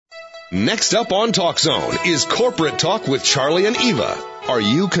Next up on Talk Zone is Corporate Talk with Charlie and Eva. Are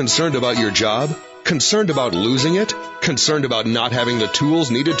you concerned about your job? Concerned about losing it? Concerned about not having the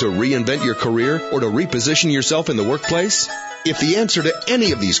tools needed to reinvent your career or to reposition yourself in the workplace? If the answer to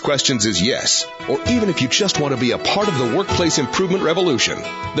any of these questions is yes, or even if you just want to be a part of the workplace improvement revolution,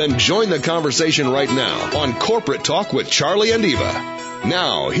 then join the conversation right now on Corporate Talk with Charlie and Eva.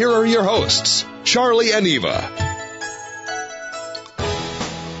 Now, here are your hosts, Charlie and Eva.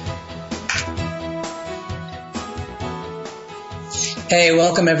 Hey,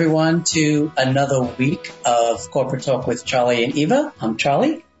 welcome everyone to another week of Corporate Talk with Charlie and Eva. I'm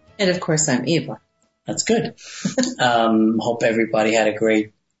Charlie. And of course, I'm Eva. That's good. Hope everybody had a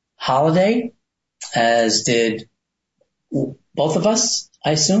great holiday, as did both of us,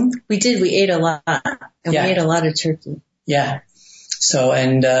 I assume. We did. We ate a lot. And we ate a lot of turkey. Yeah. So,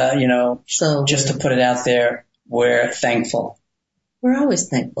 just to put it out there, we're thankful. We're always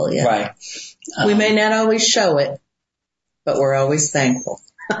thankful, yeah. Right. We may not always show it, but we're always thankful.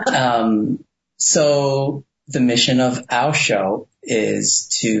 So the mission of our show is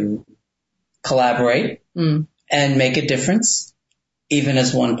to collaborate and make a difference, even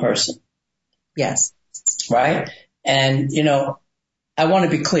as one person. Yes. Right? And, I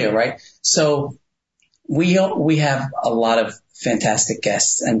want to be clear, right? So we have a lot of fantastic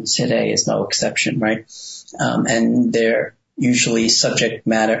guests, and today is no exception, right? And they're usually subject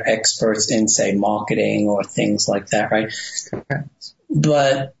matter experts in, say, marketing or things like that, right?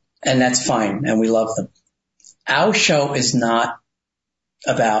 And that's fine, and we love them. Our show is not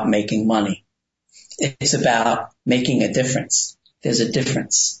about making money. It's about making a difference. There's a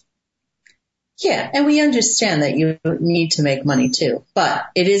difference. Yeah, and we understand that you need to make money too, but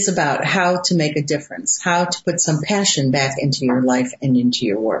it is about how to make a difference, how to put some passion back into your life and into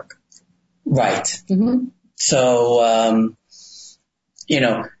your work. Right. Mm-hmm. So,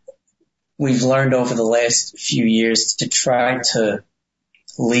 we've learned over the last few years to try to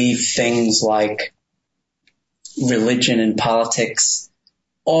leave things like religion and politics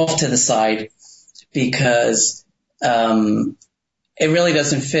off to the side, because it really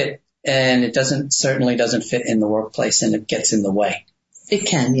doesn't fit, and it certainly doesn't fit in the workplace, and it gets in the way. It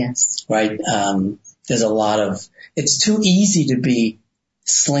can, yes. Right? There's it's too easy to be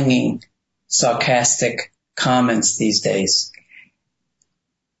slinging sarcastic comments these days.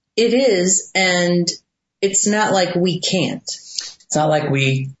 It is, and it's not like we can't. It's not like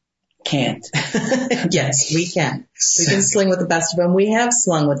we can't. Yes, we can. We can sling with the best of them. We have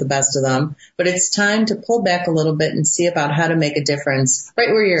slung with the best of them, but it's time to pull back a little bit and see about how to make a difference right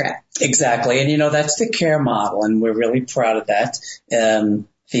where you're at. Exactly. And, that's the CARE model, and we're really proud of that.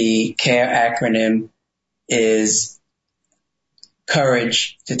 The CARE acronym is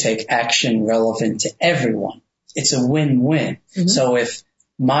courage to take action relevant to everyone. It's a win-win. Mm-hmm. So if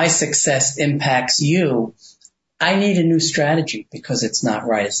my success impacts you, I need a new strategy, because it's not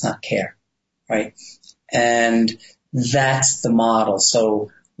right. It's not CARE, right? And that's the model.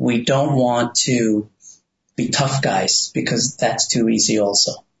 So we don't want to be tough guys, because that's too easy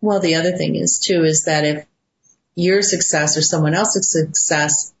also. Well, the other thing is that if your success or someone else's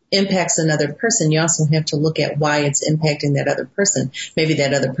success impacts another person, you also have to look at why it's impacting that other person. Maybe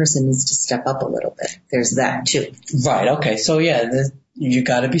that other person needs to step up a little bit. There's that too. Right. Okay. So you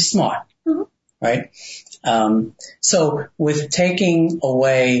got to be smart, mm-hmm. Right? So with taking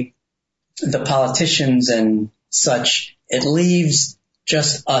away the politicians and such, it leaves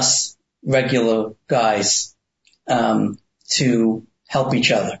just us regular guys, to help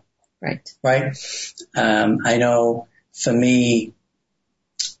each other. Right. Right. I know for me,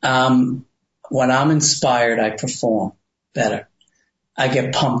 when I'm inspired, I perform better. I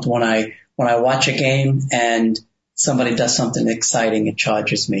get pumped when I watch a game and somebody does something exciting. It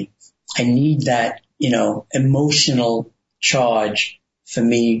charges me. I need that, emotional charge for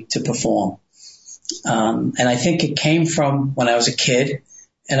me to perform. And I think it came from when I was a kid,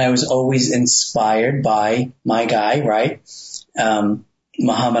 and I was always inspired by my guy, right?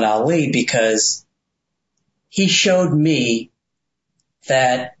 Muhammad Ali, because he showed me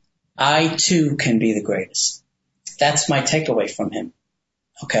that I too can be the greatest. That's my takeaway from him.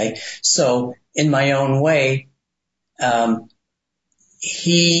 Okay. So in my own way,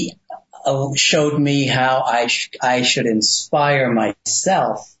 he showed me how I should inspire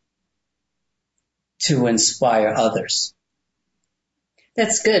myself to inspire others.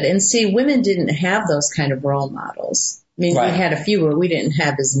 That's good. And see, women didn't have those kind of role models. I mean, right. We had a few, but we didn't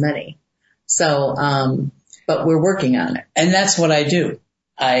have as many. So, but we're working on it. And that's what I do.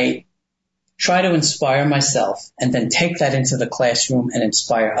 I try to inspire myself and then take that into the classroom and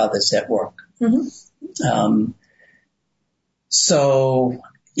inspire others at work. Mm-hmm. So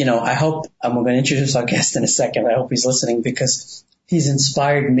I hope we're going to introduce our guest in a second. I hope he's listening because he's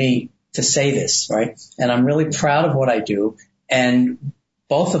inspired me to say this, right? And I'm really proud of what I do. And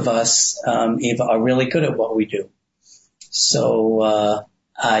both of us, Eva, are really good at what we do. So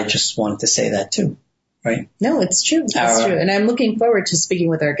I just wanted to say that too, right? No, it's true. It's true. And I'm looking forward to speaking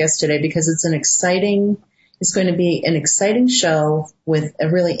with our guest today because it's going to be an exciting show with a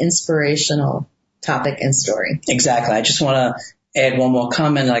really inspirational topic and story. Exactly. I just want to add one more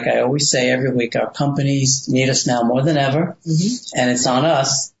comment. Like I always say every week, our companies need us now more than ever. Mm-hmm. And it's on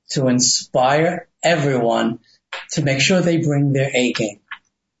us to inspire everyone to make sure they bring their A game.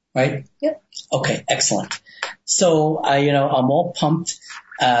 Right? Yep. Okay. Excellent. So, I'm all pumped.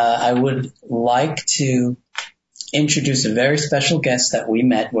 I would like to introduce a very special guest that we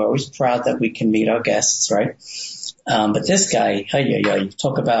met. We're always proud that we can meet our guests, right? But this guy, you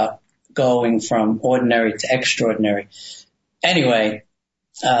talk about going from ordinary to extraordinary. Anyway,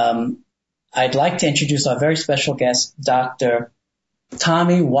 I'd like to introduce our very special guest, Dr.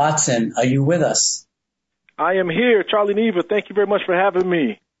 Tommy Watson. Are you with us? I am here, Charlie and Eva. Thank you very much for having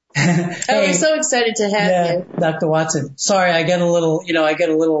me. Hey, we're so excited to have you. Dr. Watson. Sorry, I get a little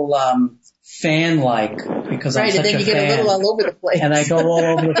fan-like because I'm such a fan. Right, and then you get a little all over the place. And I go all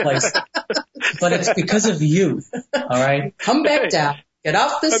over the place. But it's because of you, all right? Come back down. Get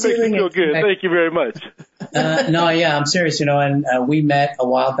off the ceiling. That makes me feel good. Thank you very much. I'm serious, and we met a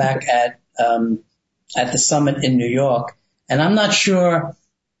while back at the summit in New York. And I'm not sure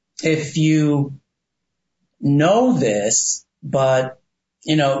if you know this, but,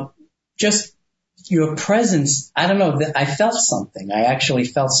 just your presence, I don't know, I felt something. I actually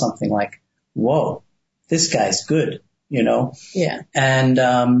felt something like, whoa, this guy's good, Yeah.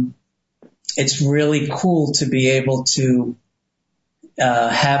 And it's really cool to be able to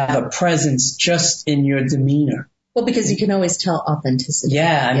have a presence just in your demeanor. Well, because you can always tell authenticity.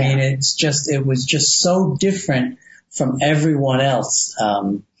 Yeah, I mean, it was just so different from everyone else.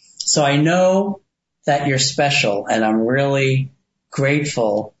 So I know that you're special, and I'm really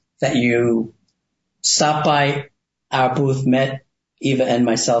grateful that you stopped by our booth, met Eva and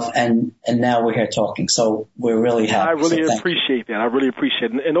myself, and now we're here talking. So we're really happy. I really appreciate that. I really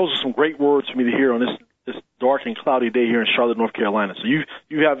appreciate it. And those are some great words for me to hear on this dark and cloudy day here in Charlotte, North Carolina. So you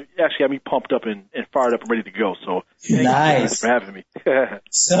have actually got me pumped up and fired up and ready to go. So nice for having me.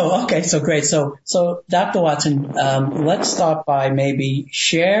 So great. So Dr. Watson, let's start by maybe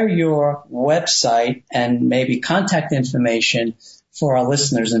share your website and maybe contact information for our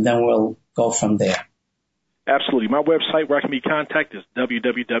listeners, and then we'll go from there. Absolutely. My website where I can be contacted is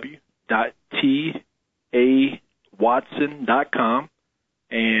www.tawatson.com,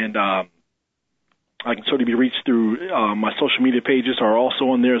 and I can certainly be reached through my social media pages are also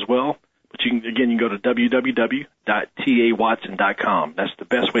on there as well. But you can go to www.tawatson.com. That's the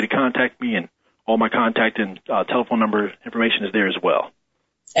best way to contact me, and all my contact and telephone number information is there as well.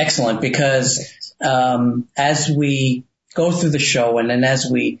 Excellent, because as we go through the show and then as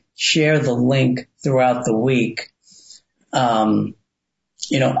we share the link throughout the week, I'm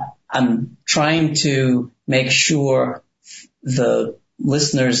trying to make sure the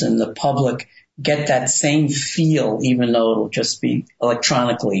listeners and the public get that same feel, even though it'll just be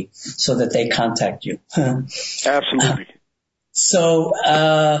electronically, so that they contact you. Absolutely. So,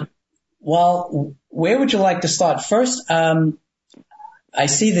 where would you like to start? First, I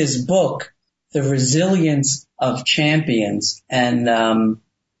see this book, The Resilience of Champions, and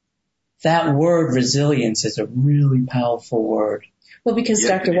that word resilience is a really powerful word. Well, because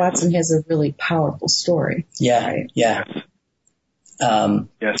Dr. Watson has a really powerful story. Yeah, right? Yeah.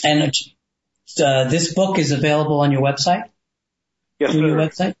 Yes. And this book is available on your website? Yes, sir. Your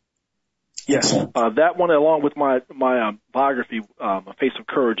website? Yes. That one, along with my biography, A Face of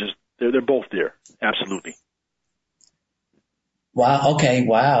Courage, they're both there. Absolutely. Wow. Okay.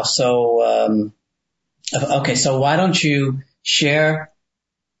 Wow. So, so why don't you share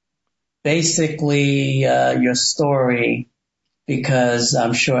basically your story, because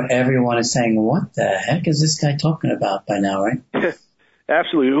I'm sure everyone is saying, what the heck is this guy talking about by now, right?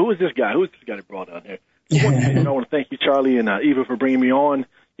 Absolutely. Who is this guy? Who is this guy that brought on here? I want to thank you, Charlie and Eva, for bringing me on.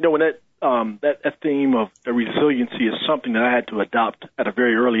 When that theme of resiliency is something that I had to adopt at a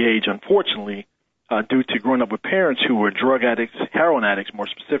very early age, unfortunately, due to growing up with parents who were drug addicts, heroin addicts more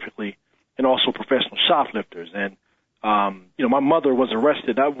specifically, and also professional shoplifters. And, my mother was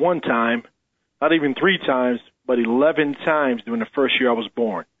arrested not one time, not even 3 times, but 11 times during the first year I was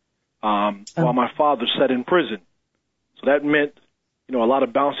born, while my father sat in prison. So that meant, a lot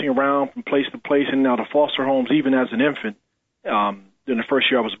of bouncing around from place to place and out of foster homes, even as an infant, during the first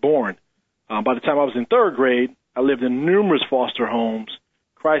year I was born. By the time I was in 3rd grade, I lived in numerous foster homes,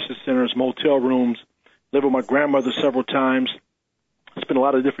 crisis centers, motel rooms, lived with my grandmother several times, spent a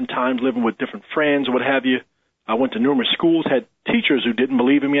lot of different times living with different friends, what have you. I went to numerous schools, had teachers who didn't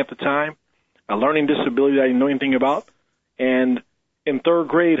believe in me at the time, a learning disability that I didn't know anything about. And in third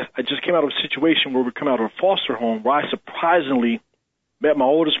grade, I just came out of a situation where we come out of a foster home where I surprisingly met my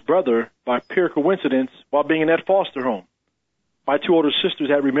oldest brother by pure coincidence while being in that foster home. My two older sisters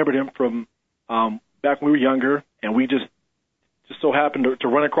had remembered him from back when we were younger, and we just so happened to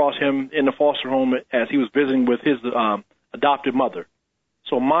run across him in the foster home as he was visiting with his adopted mother.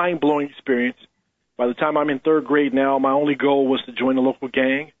 So mind-blowing experience. By the time I'm in third grade now, my only goal was to join the local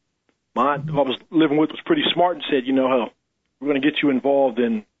gang. My aunt who I was living with was pretty smart and said, we're going to get you involved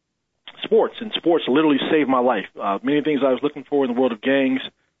in sports, and sports literally saved my life. Many things I was looking for in the world of gangs,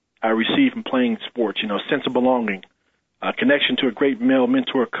 I received from playing sports, a sense of belonging, a connection to a great male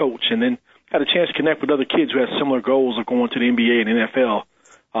mentor coach, and then had a chance to connect with other kids who had similar goals of going to the NBA and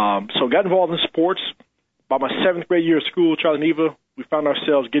NFL. So got involved in sports. By my 7th grade year of school, Charlie and Eva, we found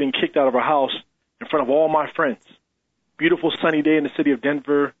ourselves getting kicked out of our house in front of all my friends. Beautiful sunny day in the city of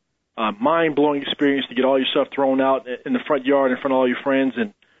Denver. Mind-blowing experience to get all your stuff thrown out in the front yard in front of all your friends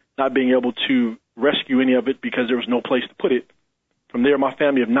and not being able to rescue any of it because there was no place to put it. From there, my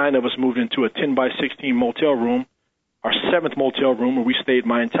family of 9 of us moved into a 10-by-16 motel room, our 7th motel room, where we stayed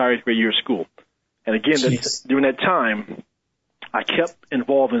my entire 8th grade year of school. And again, during that time, I kept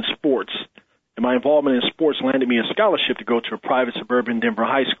involved in sports. And my involvement in sports landed me a scholarship to go to a private suburban Denver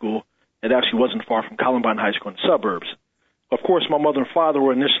high school that actually wasn't far from Columbine High School in the suburbs. Of course, my mother and father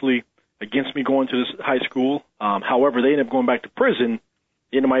were initially against me going to this high school. However, they ended up going back to prison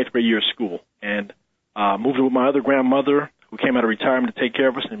into my 8th grade year of school and moved in with my other grandmother, who came out of retirement to take care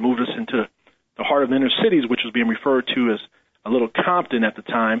of us, and moved us into the heart of the inner cities, which was being referred to as a little Compton at the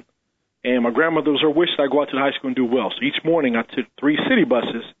time. And my grandmother was her wish that I go out to the high school and do well. So each morning I took 3 city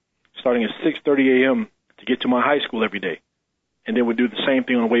buses starting at 6:30 a.m. to get to my high school every day. And then would do the same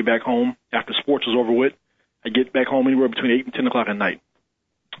thing on the way back home. After sports was over with, I'd get back home anywhere between 8 and 10 o'clock at night.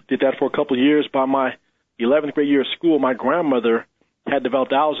 Did that for a couple of years. By my 11th grade year of school, my grandmother had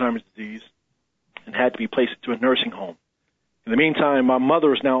developed Alzheimer's disease and had to be placed into a nursing home. In the meantime, my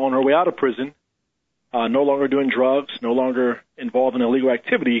mother is now on her way out of prison, no longer doing drugs, no longer involved in illegal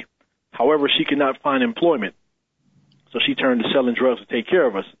activity. However, she could not find employment. So she turned to selling drugs to take care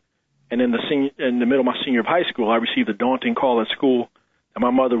of us. And in the middle of my senior of high school, I received a daunting call at school that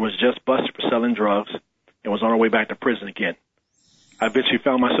my mother was just busted for selling drugs and was on her way back to prison again. I eventually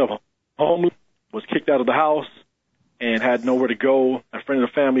found myself homeless, was kicked out of the house, and had nowhere to go. A friend of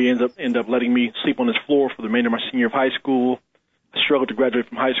the family ended up letting me sleep on his floor for the remainder of my senior of high school. I struggled to graduate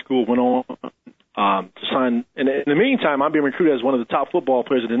from high school, went on to sign. And in the meantime, I'm being recruited as one of the top football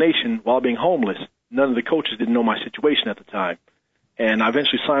players of the nation while being homeless. None of the coaches didn't know my situation at the time. And I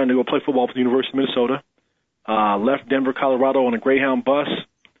eventually signed to go play football for the University of Minnesota. Left Denver, Colorado on a Greyhound bus.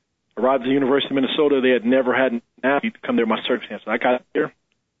 Arrived at the University of Minnesota. They had never had an athlete come there in my circumstances. I got there.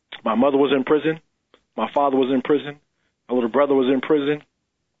 My mother was in prison. My father was in prison. My little brother was in prison.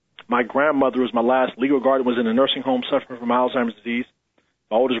 My grandmother was my last legal guardian, was in a nursing home suffering from Alzheimer's disease.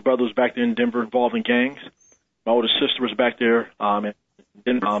 My oldest brother was back there in Denver involved in gangs. My oldest sister was back there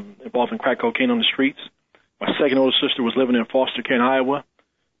involved in crack cocaine on the streets. My second oldest sister was living in foster care in Iowa.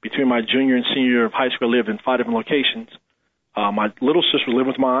 Between my junior and senior year of high school, I lived in 5 different locations. My little sister was living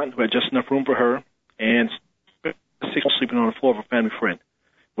with my aunt, who had just enough room for her, and 6 sleeping on the floor of a family friend.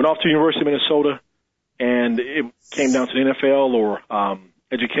 Went off to the University of Minnesota, and it came down to the NFL or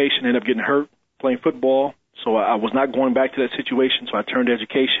education. Ended up getting hurt playing football, so I was not going back to that situation, so I turned to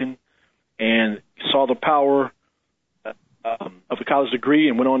education and saw the power of a college degree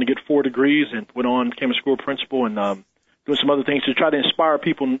and went on to get 4 degrees and went on, became a school principal and doing some other things to try to inspire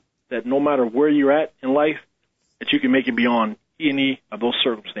people that no matter where you're at in life, that you can make it beyond any of those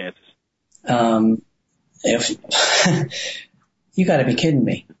circumstances. If you got to be kidding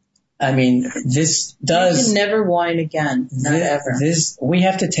me. I mean, this does. You can never whine again. Not ever. We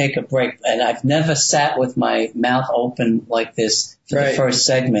have to take a break. And I've never sat with my mouth open like this for the first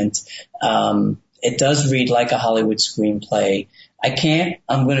segment. It does read like a Hollywood screenplay.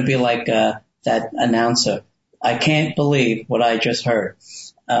 I'm going to be like that announcer. I can't believe what I just heard.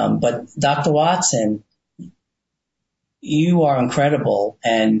 But Dr. Watson, you are incredible,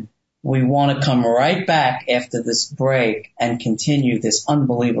 and we want to come right back after this break and continue this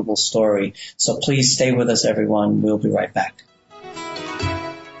unbelievable story. So please stay with us, everyone. We'll be right back.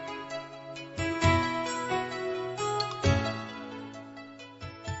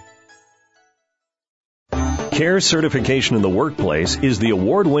 CARE Certification in the Workplace is the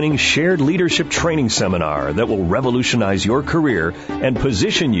award-winning Shared Leadership Training Seminar that will revolutionize your career and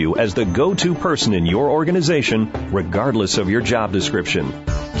position you as the go-to person in your organization, regardless of your job description.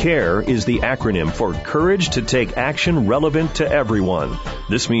 CARE is the acronym for Courage to Take Action Relevant to Everyone.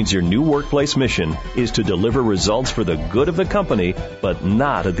 This means your new workplace mission is to deliver results for the good of the company, but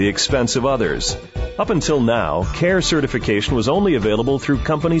not at the expense of others. Up until now, CARE certification was only available through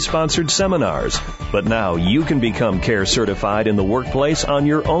company-sponsored seminars, but now you can become CARE certified in the workplace on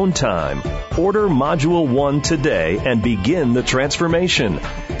your own time. Order Module 1 today and begin the transformation.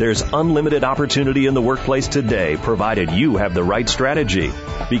 There's unlimited opportunity in the workplace today, provided you have the right strategy.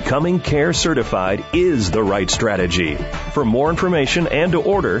 Becoming CARE certified is the right strategy. For more information and to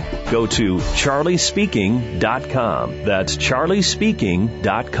order, go to charliespeaking.com. That's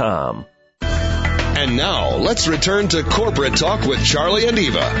charliespeaking.com. And now, let's return to Corporate Talk with Charlie and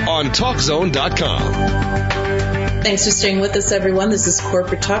Eva on TalkZone.com. Thanks for staying with us, everyone. This is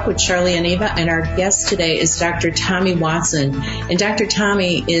Corporate Talk with Charlie and Eva, and our guest today is Dr. Tommy Watson. And Dr.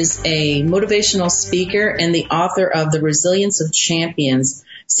 Tommy is a motivational speaker and the author of The Resilience of Champions,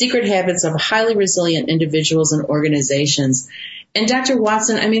 Secret Habits of Highly Resilient Individuals and Organizations. And Dr.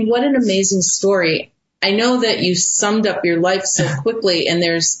 Watson, I mean, what an amazing story. I know that you summed up your life so quickly, and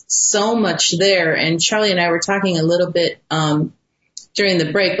there's so much there. And Charlie and I were talking a little bit during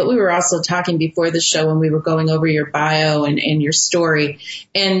the break, but we were also talking before the show when we were going over your bio and your story.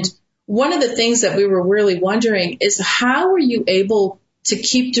 And one of the things that we were really wondering is how were you able to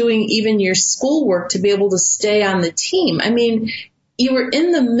keep doing even your schoolwork to be able to stay on the team? I mean, you were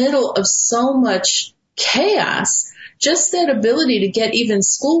in the middle of so much chaos. Just that ability to get even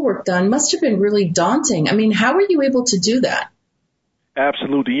schoolwork done must have been really daunting. I mean, how were you able to do that?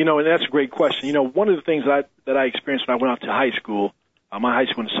 Absolutely. You know, and that's a great question. You know, one of the things that I experienced when I went out to high school, my high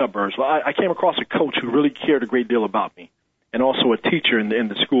school in the suburbs, well, I came across a coach who really cared a great deal about me, and also a teacher in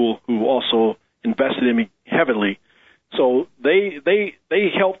the school who also invested in me heavily. So they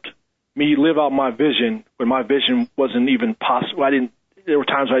helped me live out my vision when my vision wasn't even possible. There were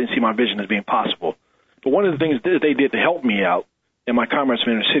times I didn't see my vision as being possible. But one of the things that they did to help me out in my Commerce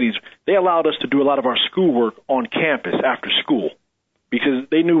Inner Cities, they allowed us to do a lot of our schoolwork on campus after school, because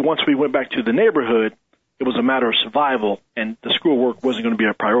they knew once we went back to the neighborhood, it was a matter of survival, and the schoolwork wasn't going to be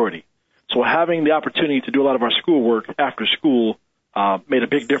a priority. So having the opportunity to do a lot of our schoolwork after school made a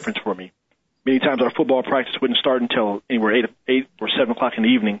big difference for me. Many times our football practice wouldn't start until anywhere 8 or 7 o'clock in the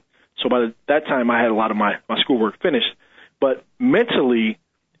evening. So by that time, I had a lot of my schoolwork finished. But mentally,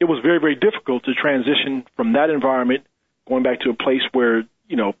 it was very, very difficult to transition from that environment, going back to a place where,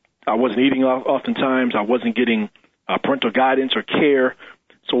 you know, I wasn't eating oftentimes, I wasn't getting parental guidance or care.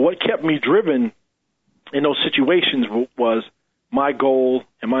 So what kept me driven in those situations was my goal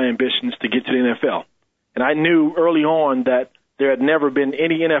and my ambitions to get to the NFL. And I knew early on that there had never been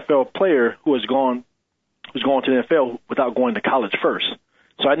any NFL player who's gone to the NFL without going to college first.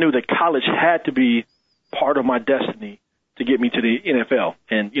 So I knew that college had to be part of my destiny to get me to the NFL.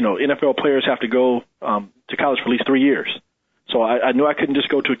 And, you know, NFL players have to go to college for at least 3 years. So I knew I couldn't just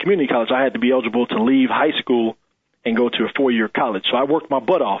go to a community college. I had to be eligible to leave high school and go to a 4-year college. So I worked my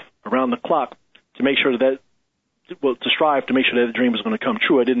butt off around the clock to make sure to strive to make sure that the dream was going to come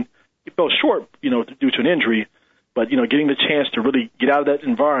true. It fell short, you know, due to an injury, but, you know, getting the chance to really get out of that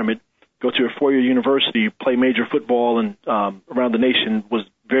environment, go to a 4-year university, play major football and around the nation was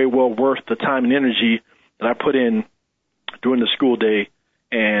very well worth the time and energy that I put in during the school day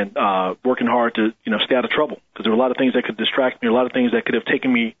and working hard to, you know, stay out of trouble, because there were a lot of things that could distract me, a lot of things that could have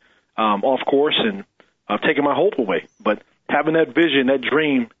taken me off course and taken my hope away. But having that vision, that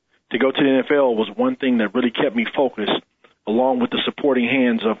dream to go to the NFL was one thing that really kept me focused, along with the supporting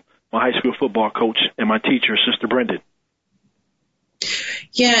hands of my high school football coach and my teacher, Sister Brendan.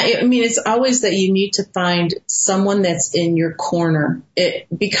 Yeah, I mean, it's always that you need to find someone that's in your corner,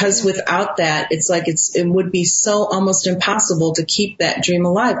 because without that, it's like it would be so almost impossible to keep that dream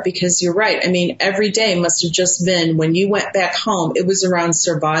alive, because you're right. I mean, every day must have just been, when you went back home, it was around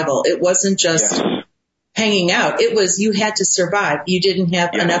survival. It wasn't just hanging out. It was, you had to survive. You didn't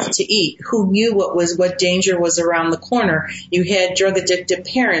have enough to eat. Who knew what danger was around the corner? You had drug addicted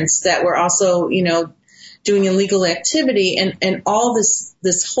parents that were also, you know, doing illegal activity and all this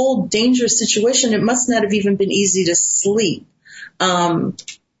whole dangerous situation. It must not have even been easy to sleep.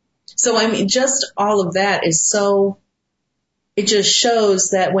 So, I mean, just all of that is so, it just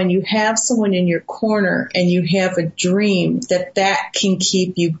shows that when you have someone in your corner and you have a dream, that can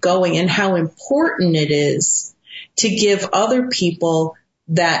keep you going, and how important it is to give other people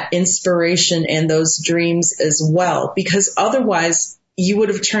that inspiration and those dreams as well, because otherwise you would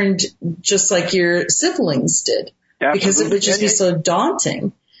have turned just like your siblings did. Absolutely. Because it would just be so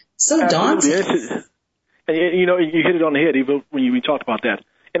daunting. So daunting. And, you know, you hit it on the head even when we talked about that.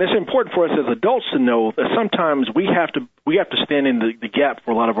 And it's important for us as adults to know that sometimes we have to stand in the gap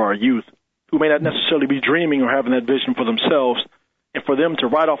for a lot of our youth who may not necessarily be dreaming or having that vision for themselves, and for them to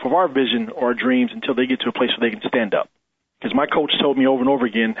write off of our vision or our dreams until they get to a place where they can stand up. Because my coach told me over and over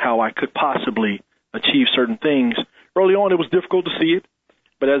again how I could possibly achieve certain things. Early on, it was difficult to see it,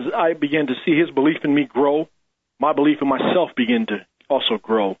 but as I began to see his belief in me grow, my belief in myself began to also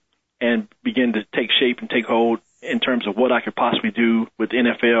grow and begin to take shape and take hold in terms of what I could possibly do with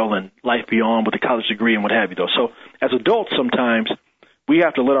NFL and life beyond with a college degree and what have you, though. So as adults, sometimes we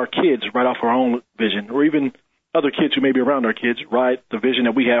have to let our kids write off our own vision, or even other kids who may be around our kids write the vision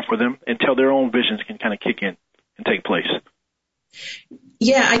that we have for them until their own visions can kind of kick in and take place.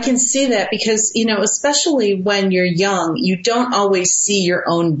 Yeah, I can see that because, you know, especially when you're young, you don't always see your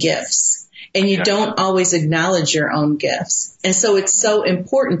own gifts. And you don't always acknowledge your own gifts. And so it's so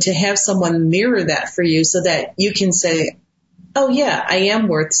important to have someone mirror that for you so that you can say, oh, yeah, I am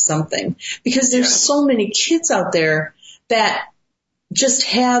worth something. Because there's so many kids out there that just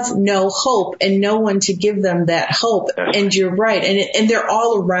have no hope and no one to give them that hope. And you're right. And they're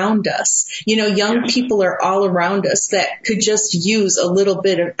all around us. You know, young people are all around us that could just use a little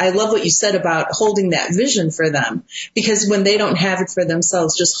bit of, I love what you said about holding that vision for them, because when they don't have it for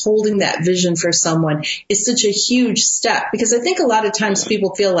themselves, just holding that vision for someone is such a huge step. Because I think a lot of times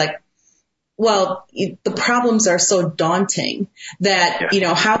people feel like, well, the problems are so daunting that, you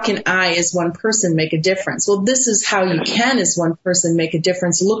know, how can I as one person make a difference? Well, this is how you can as one person make a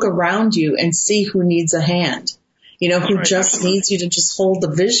difference. Look around you and see who needs a hand, you know, who just needs you to just hold the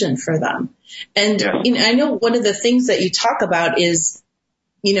vision for them. And you know, I know one of the things that you talk about is,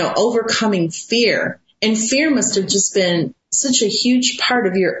 you know, overcoming fear. And fear must have just been such a huge part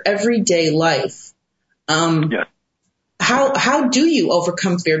of your everyday life. How do you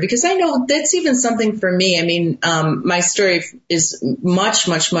overcome fear? Because I know that's even something for me. I mean, my story is much,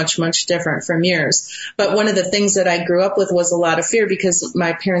 much, much, much different from yours. But one of the things that I grew up with was a lot of fear because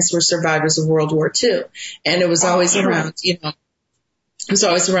my parents were survivors of World War II. And it was always around, you know, it was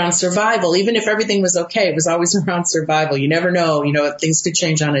always around survival. Even if everything was okay, it was always around survival. You never know, you know, things could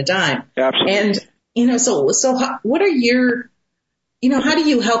change on a dime. Absolutely. And, you know, so what are your, you know, how do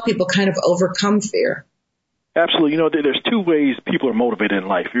you help people kind of overcome fear? Absolutely. You know, there's two ways people are motivated in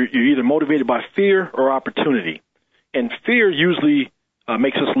life. You're either motivated by fear or opportunity. And fear usually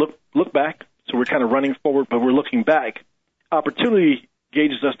makes us look back. So we're kind of running forward, but we're looking back. Opportunity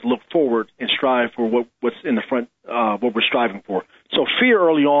gauges us to look forward and strive for what's in the front, what we're striving for. So fear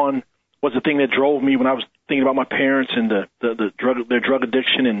early on was the thing that drove me when I was thinking about my parents and their drug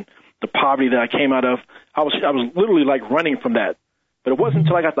addiction and the poverty that I came out of. I was literally like running from that. But it wasn't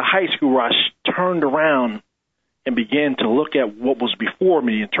until I got to high school where I turned around and began to look at what was before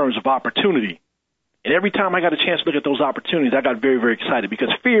me in terms of opportunity. And every time I got a chance to look at those opportunities, I got very, very excited because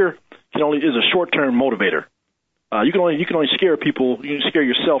fear is a short-term motivator. You can only scare people. You can scare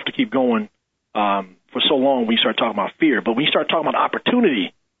yourself to keep going for so long when you start talking about fear. But when you start talking about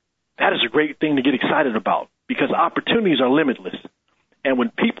opportunity, that is a great thing to get excited about because opportunities are limitless. And when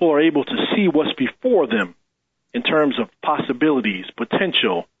people are able to see what's before them in terms of possibilities,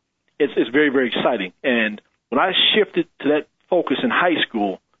 potential, it's very, very exciting. And when I shifted to that focus in high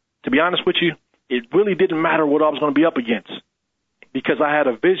school, to be honest with you, it really didn't matter what I was going to be up against because I had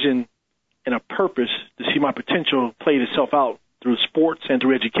a vision and a purpose to see my potential played itself out through sports and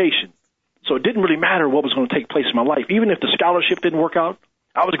through education. So it didn't really matter what was going to take place in my life. Even if the scholarship didn't work out,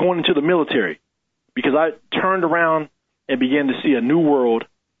 I was going into the military because I turned around and began to see a new world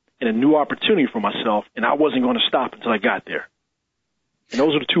and a new opportunity for myself, and I wasn't going to stop until I got there. And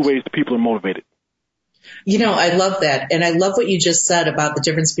those are the two ways that people are motivated. You know, I love that. And I love what you just said about the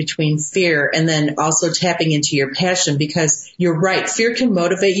difference between fear and then also tapping into your passion, because you're right. Fear can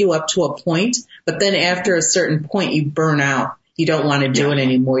motivate you up to a point, but then after a certain point, you burn out. You don't want to do it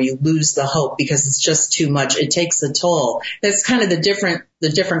anymore. You lose the hope because it's just too much. It takes a toll. That's kind of the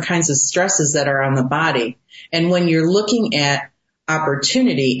different kinds of stresses that are on the body. And when you're looking at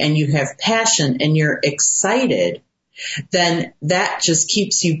opportunity and you have passion and you're excited, then that just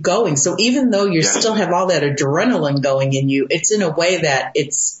keeps you going. So even though you still have all that adrenaline going in you, it's in a way that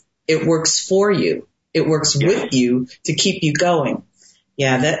it works for you. It works with you to keep you going.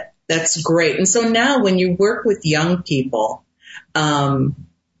 Yeah, that's great. And so now when you work with young people, how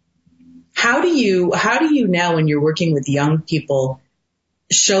do you now when you're working with young people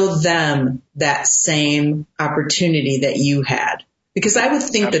show them that same opportunity that you had? Because I would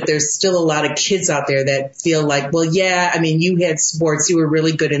think that there's still a lot of kids out there that feel like, well, yeah, I mean, you had sports, you were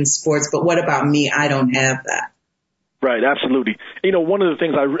really good in sports, but what about me? I don't have that. Right, absolutely. You know, one of the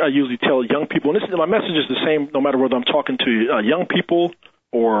things I usually tell young people, and my message is the same no matter whether I'm talking to young people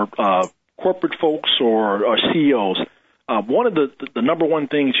or corporate folks or CEOs. One of the number one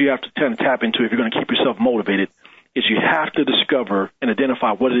things you have to tap into if you're going to keep yourself motivated is you have to discover and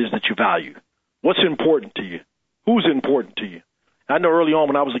identify what it is that you value. What's important to you? Who's important to you? I know early on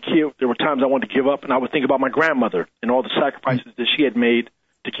when I was a kid, there were times I wanted to give up, and I would think about my grandmother and all the sacrifices that she had made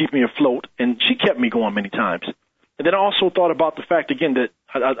to keep me afloat, and she kept me going many times. And then I also thought about the fact, again, that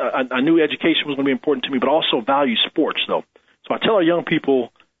I knew education was going to be important to me, but also value sports, though. So I tell our young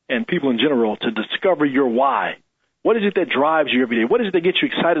people and people in general to discover your why. What is it that drives you every day? What is it that gets you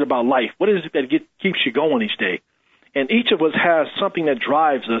excited about life? What is it that keeps you going each day? And each of us has something that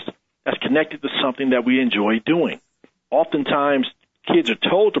drives us that's connected to something that we enjoy doing. Oftentimes, kids are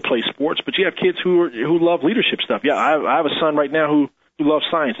told to play sports, but you have kids who love leadership stuff. Yeah, I have a son right now who loves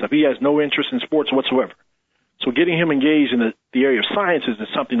science stuff. He has no interest in sports whatsoever. So getting him engaged in the area of sciences is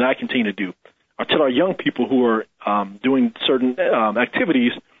something that I continue to do. I tell our young people who are doing certain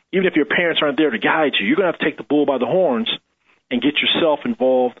activities, even if your parents aren't there to guide you, you're going to have to take the bull by the horns and get yourself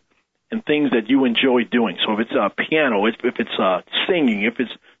involved in things that you enjoy doing. So if it's piano, if it's singing, if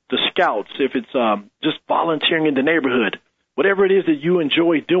it's the scouts, if it's just volunteering in the neighborhood, whatever it is that you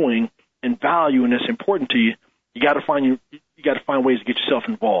enjoy doing and value and that's important to you, you got to find ways to get yourself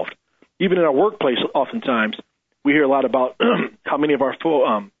involved. Even in our workplace, oftentimes we hear a lot about how many of our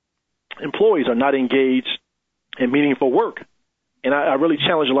employees are not engaged in meaningful work. And I really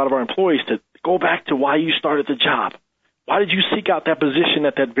challenge a lot of our employees to go back to why you started the job. Why did you seek out that position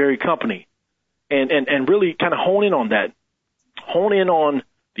at that very company? And really kind of hone in on that. Hone in on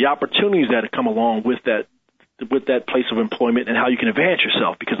the opportunities that come along with that place of employment and how you can advance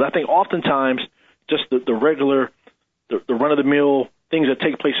yourself. Because I think oftentimes just the regular, the run-of-the-mill things that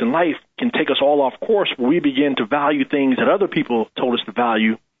take place in life can take us all off course where we begin to value things that other people told us to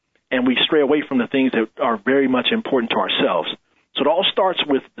value, and we stray away from the things that are very much important to ourselves. So it all starts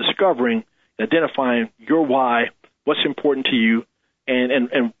with discovering, identifying your why, what's important to you,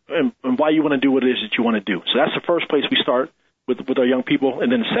 and why you want to do what it is that you want to do. So that's the first place we start with our young people.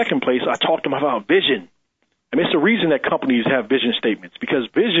 And then the second place, I talk to them about vision. I mean, it's the reason that companies have vision statements, because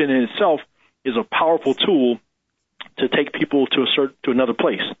vision in itself is a powerful tool to take people to another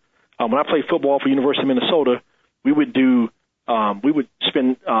place. When I played football for University of Minnesota, we would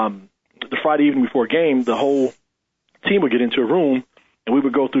spend the Friday evening before a game, the whole team would get into a room, and we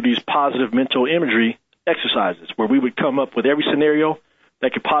would go through these positive mental imagery exercises where we would come up with every scenario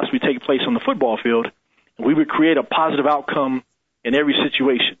that could possibly take place on the football field, and we would create a positive outcome in every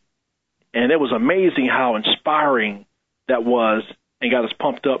situation. And it was amazing how inspiring that was and got us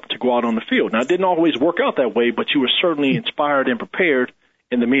pumped up to go out on the field. Now, it didn't always work out that way, but you were certainly inspired and prepared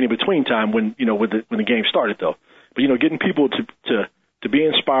in the meeting between time when the game started, though. But, getting people to be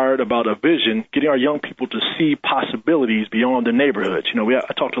inspired about a vision, getting our young people to see possibilities beyond their neighborhoods.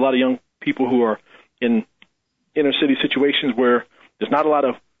 I talk to a lot of young people who are in inner city situations where there's not a lot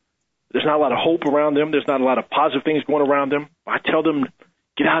of hope around them. There's not a lot of positive things going around them. I tell them,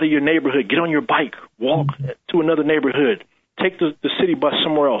 get out of your neighborhood, get on your bike, walk to another neighborhood, take the city bus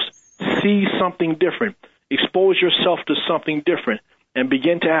somewhere else, see something different, expose yourself to something different, and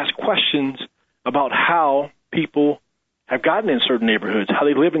begin to ask questions about how people have gotten in certain neighborhoods, how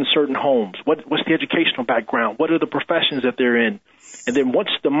they live in certain homes, what's the educational background, what are the professions that they're in. And then once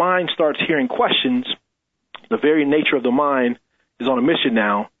the mind starts hearing questions, the very nature of the mind is on a mission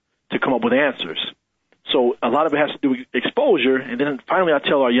now to come up with answers. So a lot of it has to do with exposure. And then finally I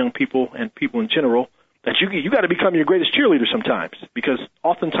tell our young people and people in general that you got to become your greatest cheerleader sometimes, because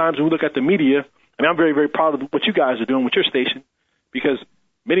oftentimes when we look at the media, I mean, I'm very, very proud of what you guys are doing with your station, because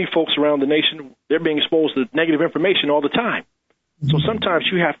many folks around the nation, they're being exposed to negative information all the time. So sometimes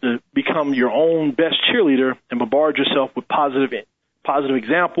you have to become your own best cheerleader and bombard yourself with positive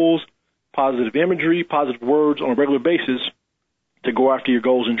examples, positive imagery, positive words on a regular basis to go after your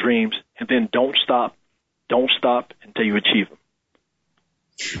goals and dreams. And then don't stop until you achieve them.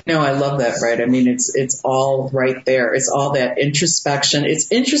 No, I love that, right? I mean, it's all right there. It's all that introspection.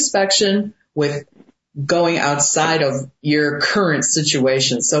 It's introspection with going outside of your current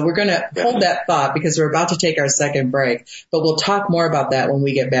situation. So we're going to hold that thought because we're about to take our second break, but we'll talk more about that when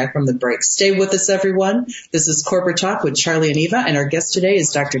we get back from the break. Stay with us, everyone. This is Corporate Talk with Charlie and Eva, and our guest today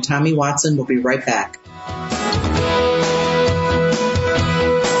is Dr. Tommy Watson. We'll be right back.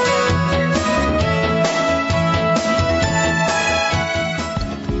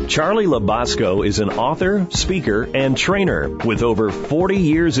 Charlie Labasco is an author, speaker, and trainer with over 40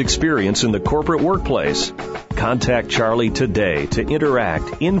 years experience in the corporate workplace. Contact Charlie today to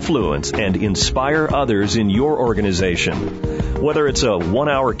interact, influence, and inspire others in your organization. Whether it's a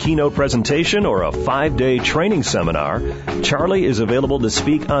 1-hour keynote presentation or a 5-day training seminar, Charlie is available to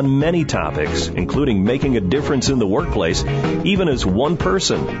speak on many topics, including making a difference in the workplace, even as one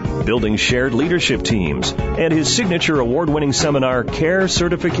person, building shared leadership teams, and his signature award-winning seminar, Care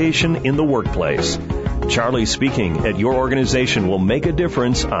Certification in the Workplace. Charlie speaking at your organization will make a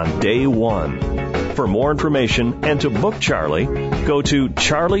difference on day one. For more information and to book Charlie, go to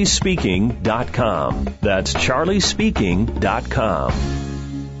charliespeaking.com. That's charliespeaking.com.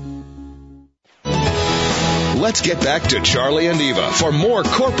 Let's get back to Charlie and Eva for more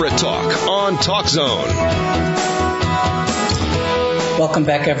corporate talk on Talk Zone. Welcome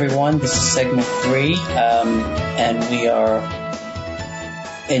back, everyone. This is segment 3, and we are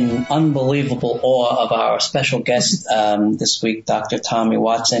in unbelievable awe of our special guest this week, Dr. Tommy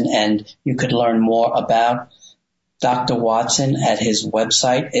Watson, and you could learn more about Dr. Watson at his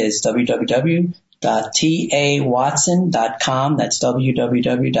website is www.tawatson.com. That's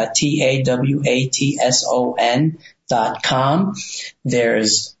www.tawatson.com.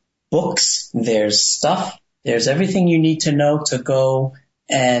 There's books, there's stuff, there's everything you need to know to go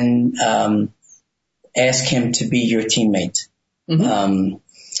and ask him to be your teammate. Mm-hmm.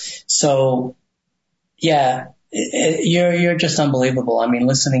 So, yeah, you're just unbelievable. I mean,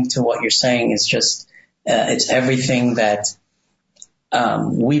 listening to what you're saying is just, it's everything that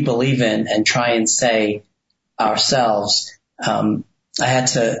we believe in and try and say ourselves. I had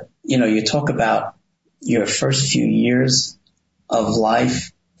to, you talk about your first few years of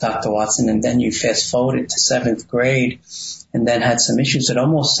life, Dr. Watson, and then you fast forwarded to 7th grade and then had some issues. It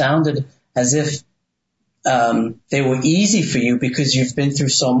almost sounded as if they were easy for you because you've been through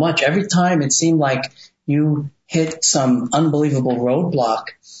so much. Every time it seemed like you hit some unbelievable roadblock.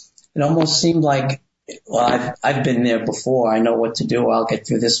 It almost seemed like, well, I've been there before. I know what to do. I'll get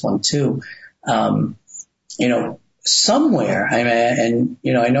through this one too. Somewhere, I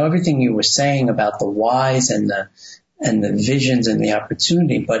know everything you were saying about the whys and the visions and the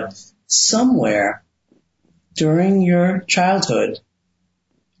opportunity, but somewhere during your childhood,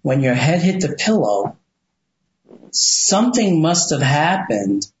 when your head hit the pillow, something must have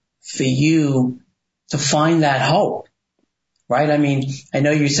happened for you to find that hope, right? I mean, I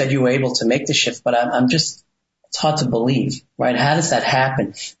know you said you were able to make the shift, but it's hard to believe, right? How does that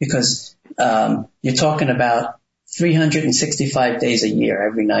happen? Because you're talking about 365 days a year,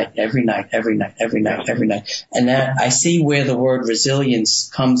 every night. And that, I see where the word resilience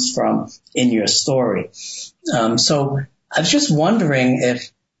comes from in your story. So I was just wondering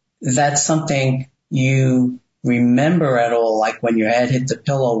if that's something you remember at all, like when your head hit the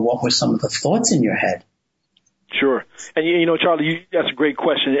pillow, what were some of the thoughts in your head? Sure. And, Charlie, that's a great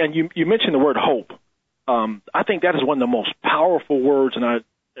question. And you mentioned the word hope. I think that is one of the most powerful words in our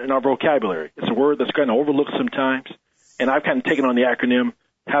vocabulary. It's a word that's kind of overlooked sometimes. And I've kind of taken on the acronym,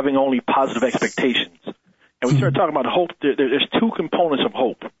 having only positive expectations. And we start talking about hope. There's 2 components of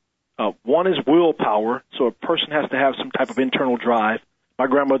hope. One is willpower. So a person has to have some type of internal drive. My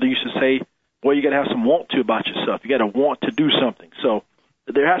grandmother used to say, well, you got to have some want to about yourself. You got to want to do something. So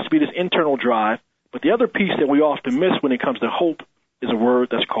there has to be this internal drive. But the other piece that we often miss when it comes to hope is a word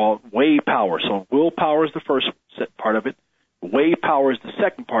that's called way power. So willpower is the first part of it. Way power is the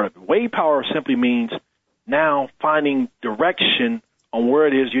second part of it. Way power simply means now finding direction on where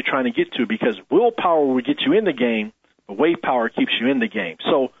it is you're trying to get to, because willpower will get you in the game, but way power keeps you in the game.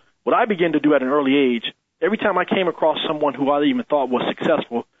 So what I began to do at an early age, every time I came across someone who I even thought was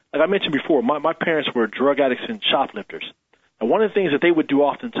successful, like I mentioned before, my parents were drug addicts and shoplifters. And one of the things that they would do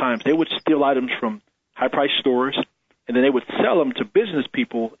oftentimes, they would steal items from high-priced stores, and then they would sell them to business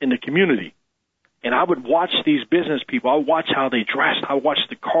people in the community. And I would watch these business people. I would watch how they dressed. I would watch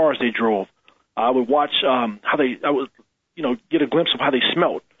the cars they drove. I would watch I would get a glimpse of how they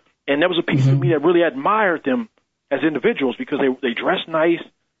smelled. And there was a piece of me that really admired them as individuals because they dressed nice,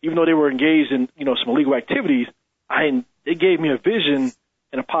 even though they were engaged in, some illegal activities. They gave me a vision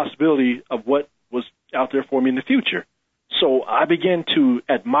and a possibility of what was out there for me in the future. So I began to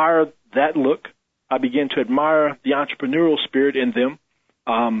admire that look. I began to admire the entrepreneurial spirit in them.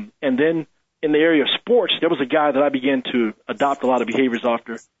 And then in the area of sports, there was a guy that I began to adopt a lot of behaviors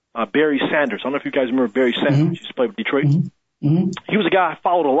after, Barry Sanders. I don't know if you guys remember Barry Sanders. He used to play with Detroit. He was a guy I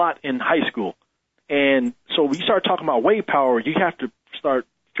followed a lot in high school. And so when you start talking about way power, you have to start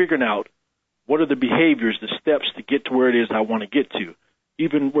figuring out what are the behaviors, the steps to get to where it is I want to get to,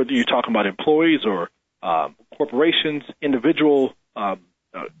 even whether you're talking about employees or corporations, individual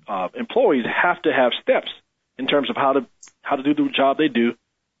employees have to have steps in terms of how to do the job they do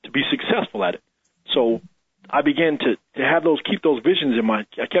to be successful at it. So I began to have keep those visions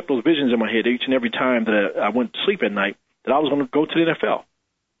I kept those visions in my head each and every time that I went to sleep at night, that I was going to go to the NFL.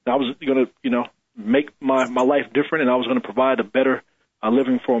 I was going to, make my life different, and I was going to provide a better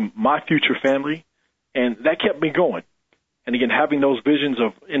living for my future family. And that kept me going. And again, having those visions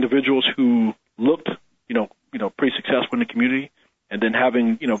of individuals who looked, pretty successful in the community, and then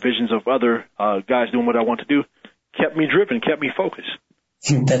having, visions of other guys doing what I want to do, kept me driven, kept me focused.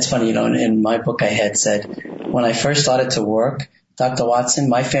 That's funny. In my book I had said, when I first started to work, Dr. Watson,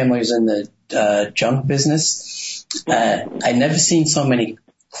 my family was in the junk business. I'd never seen so many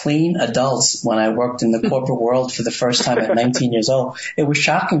clean adults when I worked in the corporate world for the first time at 19 years old. It was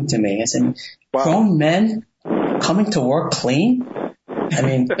shocking to me. I said, wow. Grown men coming to work clean? I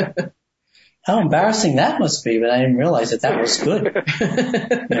mean, how embarrassing that must be, but I didn't realize that was good.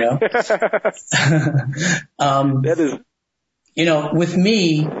 That is. With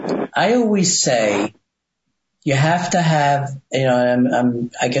me, I always say you have to have,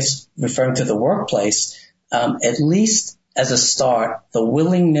 I'm I guess referring to the workplace, at least as a start, the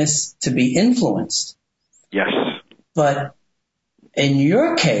willingness to be influenced. Yes. But in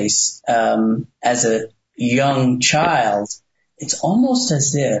your case, as a young child, it's almost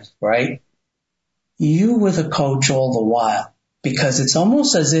as if, right, you were the coach all the while, because it's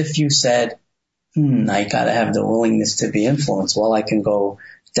almost as if you said, I gotta have the willingness to be influenced. Well, I can go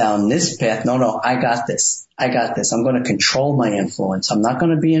down this path. No, I got this. I'm going to control my influence. I'm not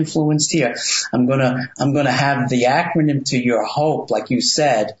going to be influenced here. I'm going to have the acronym to your hope, like you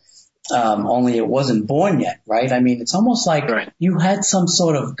said, only it wasn't born yet, right? I mean, it's almost like you had some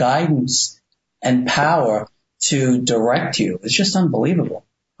sort of guidance and power to direct you. It's just unbelievable,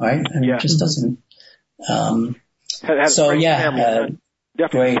 right? And it just doesn't,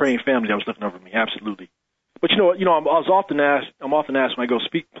 definitely a praying family that was looking over me. Absolutely. But I'm often asked when I go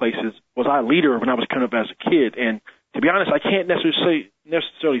speak places, was I a leader when I was coming up as a kid? And to be honest, I can't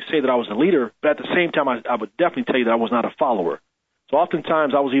necessarily say that I was a leader, but at the same time, I would definitely tell you that I was not a follower. So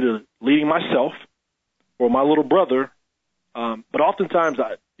oftentimes I was either leading myself or my little brother, but oftentimes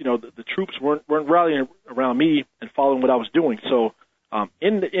the troops weren't rallying around me and following what I was doing. So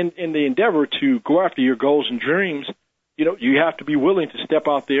in the endeavor to go after your goals and dreams, you have to be willing to step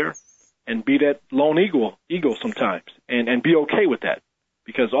out there and be that lone eagle sometimes, and be okay with that.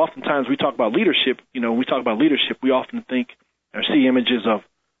 Because oftentimes we talk about leadership, we often think or see images of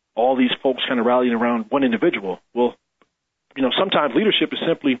all these folks kind of rallying around one individual. Well, sometimes leadership is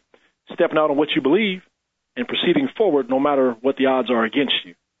simply stepping out on what you believe and proceeding forward no matter what the odds are against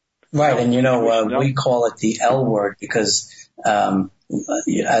you. Right, and we call it the L word because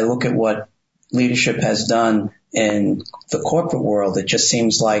I look at what leadership has done in the corporate world. It just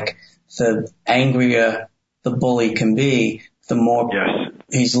seems like the angrier the bully can be, the more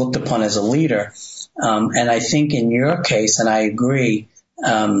he's looked upon as a leader. And I think in your case, and I agree,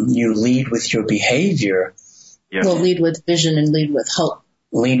 you lead with your behavior. Yes. Well, lead with vision and lead with hope.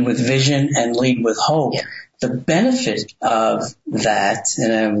 Lead with vision and lead with hope. Yeah. The benefit of that,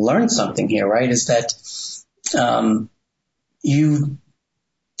 and I've learned something here, right, is that you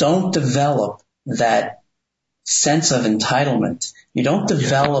don't develop that sense of entitlement. You don't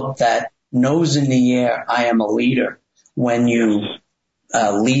develop that nose in the air, I am a leader, when you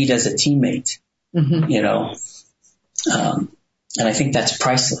lead as a teammate, and I think that's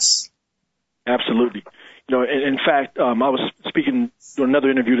priceless. Absolutely. In fact, I was speaking to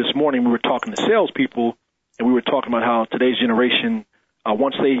another interview this morning. We were talking to salespeople, and we were talking about how today's generation,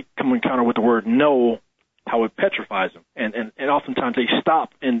 once they come encounter with the word no, how it petrifies them. And oftentimes they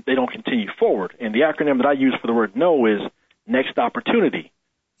stop and they don't continue forward. And the acronym that I use for the word no is next opportunity.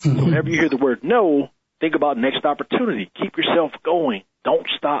 So whenever you hear the word no, think about next opportunity. Keep yourself going. Don't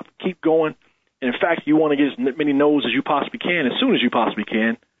stop. Keep going. And in fact, you want to get as many no's as you possibly can, as soon as you possibly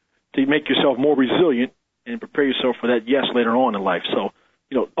can, to make yourself more resilient and prepare yourself for that yes later on in life. So,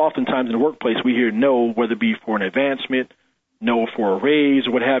 oftentimes in the workplace, we hear no, whether it be for an advancement, no for a raise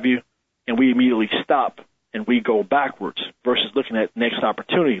or what have you, and we immediately stop and we go backwards versus looking at next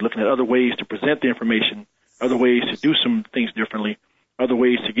opportunity, looking at other ways to present the information, other ways to do some things differently, other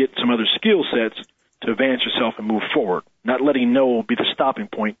ways to get some other skill sets to advance yourself and move forward. Not letting no be the stopping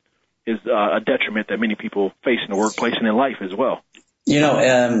point is a detriment that many people face in the workplace and in life as well.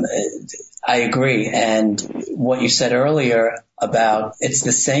 I agree. And what you said earlier about it's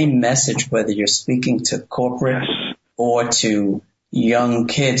the same message whether you're speaking to corporate or to young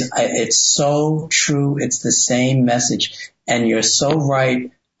kids. It's so true. It's the same message. And you're so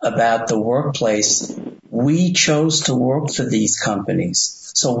right about the workplace. we chose to work for these companies.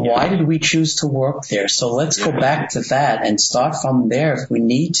 So why did we choose to work there? So let's go back to that and start from there if we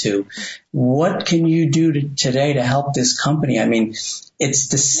need to. What can you do today to help this company? I mean, it's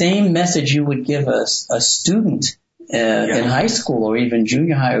the same message you would give a student in high school or even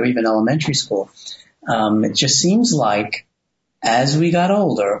junior high or even elementary school. It just seems like as we got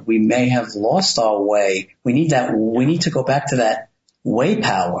older, we may have lost our way. We need to go back to that way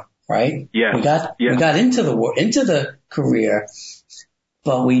power, right? Yeah. We got into the career,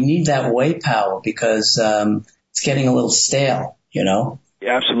 but we need that way power because it's getting a little stale, you know?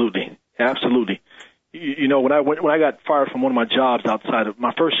 Yeah, absolutely. You know, when I got fired from one of my jobs outside of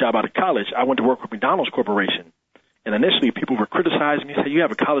my first job out of college, I went to work with McDonald's Corporation. And initially people were criticizing me, saying, you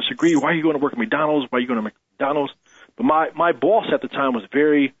have a college degree, why are you going to work at McDonald's? Why are you going to McDonald's? But my boss at the time was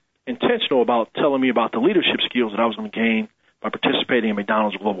very intentional about telling me about the leadership skills that I was going to gain by participating in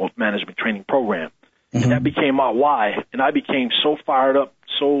McDonald's Global Management Training Program. Mm-hmm. And that became my why. And I became so fired up,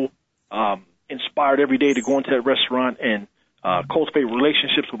 so inspired every day to go into that restaurant and cultivate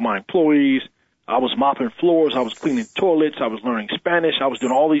relationships with my employees. I was mopping floors. I was cleaning toilets. I was learning Spanish. I was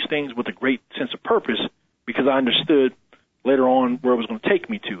doing all these things with a great sense of purpose because I understood later on where it was going to take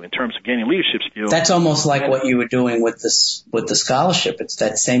me to in terms of gaining leadership skills. That's almost like what you were doing with the scholarship. It's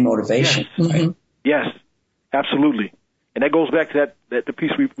that same motivation. Yes, right? Yes, absolutely. And that goes back to the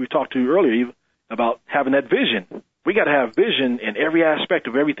piece we talked to earlier about having that vision. We got to have vision in every aspect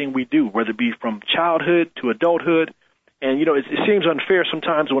of everything we do, whether it be from childhood to adulthood. And, you know, it seems unfair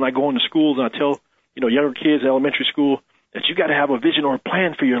sometimes when I go into schools and I tell, you know, younger kids in elementary school that you got to have a vision or a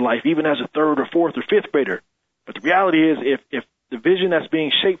plan for your life, even as a third or fourth or fifth grader. But the reality is if the vision that's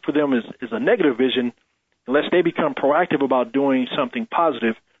being shaped for them is a negative vision, unless they become proactive about doing something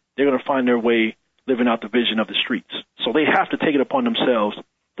positive, they're going to find their way living out the vision of the streets. So they have to take it upon themselves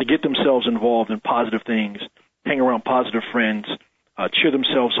to get themselves involved in positive things, hang around positive friends, cheer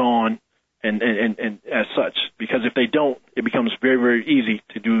themselves on, and as such. Because if they don't, it becomes very, very easy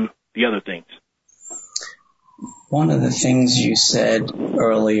to do the other things. One of the things you said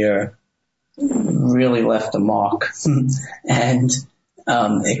earlier really left a mark, and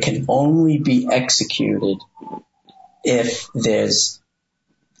it can only be executed if there's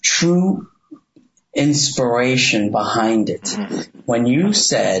true inspiration behind it. When you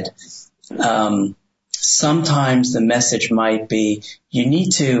said sometimes the message might be you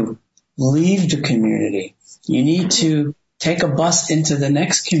need to leave the community, you need to take a bus into the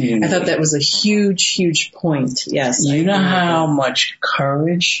next community. I thought that was a huge, huge point. Yes. You know how much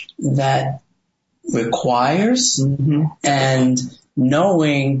courage that requires? Mm-hmm. And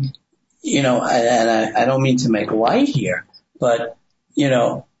knowing, you know, and I don't mean to make light here, but, you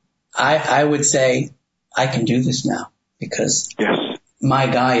know, I would say I can do this now because my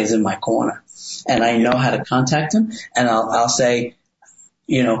guy is in my corner and I know how to contact him. And I'll say,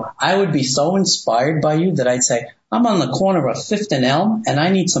 you know, I would be so inspired by you that I'd say, I'm on the corner of 5th and Elm and I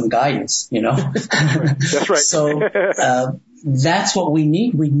need some guidance, you know. That's right. So that's what we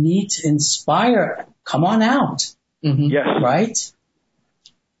need. We need to inspire. Come on out. Mm-hmm. Yes. Right?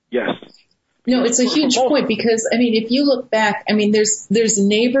 Yes. No, it's a huge point because, I mean, if you look back, I mean, there's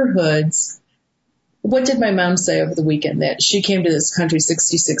neighborhoods. What did my mom say over the weekend? That she came to this country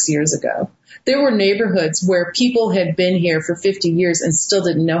 66 years ago. There were neighborhoods where people had been here for 50 years and still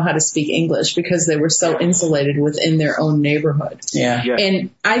didn't know how to speak English because they were so insulated within their own neighborhood. Yeah.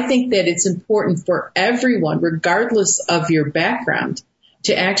 And I think that it's important for everyone, regardless of your background,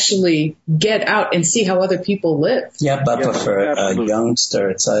 to actually get out and see how other people live. Yeah, but for a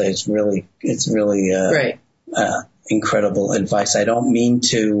youngster, it's really right. Incredible advice. I don't mean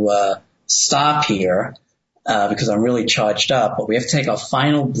to stop here because I'm really charged up, but we have to take a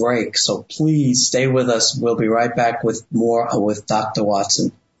final break. So please stay with us. We'll be right back with more with Dr.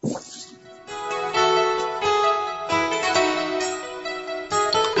 Watson.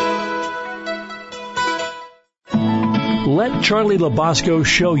 Let Charlie Labasco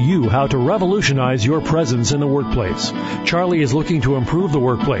show you how to revolutionize your presence in the workplace. Charlie is looking to improve the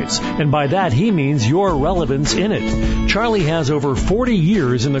workplace, and by that he means your relevance in it. Charlie has over 40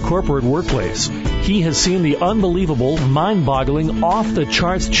 years in the corporate workplace. He has seen the unbelievable, mind-boggling,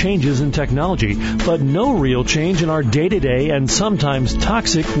 off-the-charts changes in technology, but no real change in our day-to-day and sometimes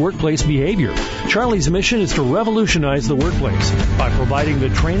toxic workplace behavior. Charlie's mission is to revolutionize the workplace by providing the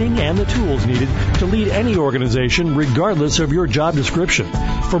training and the tools needed to lead any organization regardless of your job description.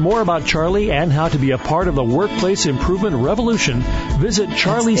 For more about Charlie and how to be a part of the workplace improvement revolution, visit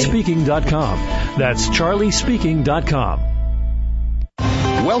charliespeaking.com. That's charliespeaking.com.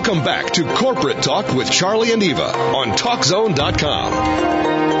 Welcome back to Corporate Talk with Charlie and Eva on TalkZone.com.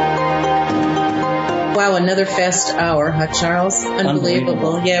 Wow, another fast hour, huh, Charles?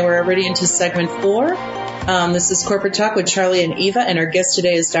 Unbelievable. Yeah, we're already into segment 4. This is Corporate Talk with Charlie and Eva, and our guest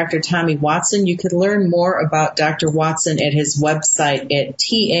today is Dr. Tommy Watson. You can learn more about Dr. Watson at his website at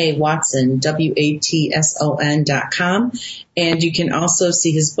tawatson.com, and you can also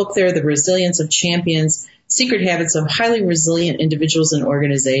see his book there, The Resilience of Champions, Secret Habits of Highly Resilient Individuals and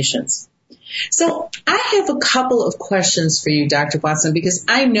Organizations. So I have a couple of questions for you, Dr. Watson, because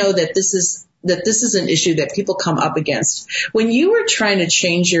I know that this is an issue that people come up against. When you were trying to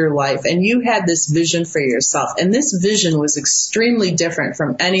change your life and you had this vision for yourself, and this vision was extremely different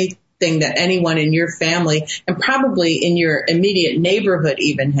from anything that anyone in your family and probably in your immediate neighborhood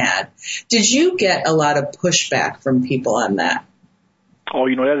even had, did you get a lot of pushback from people on that? Oh,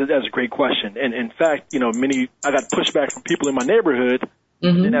 that's a great question. And in fact, I got pushback from people in my neighborhood.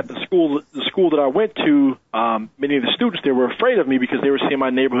 Mm-hmm. And at the school that I went to, many of the students there were afraid of me because they were seeing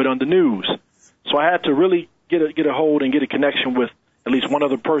my neighborhood on the news. So I had to really get a hold and get a connection with at least one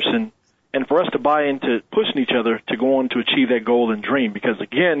other person, and for us to buy into pushing each other to go on to achieve that goal and dream. Because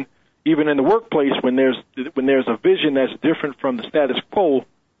again, even in the workplace, when there's a vision that's different from the status quo,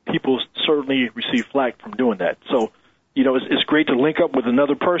 people certainly receive flack from doing that. So, it's great to link up with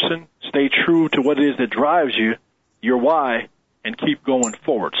another person, stay true to what it is that drives you, your why, and keep going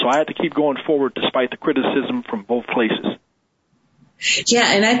forward. So I had to keep going forward despite the criticism from both places.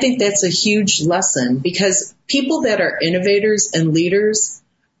 Yeah, and I think that's a huge lesson because people that are innovators and leaders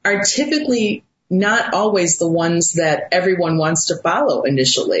are typically not always the ones that everyone wants to follow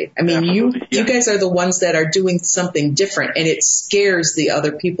initially. I mean, you guys are the ones that are doing something different, and it scares the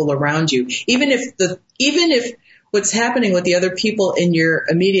other people around you. Even if what's happening with the other people in your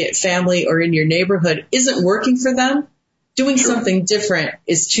immediate family or in your neighborhood isn't working for them, doing something different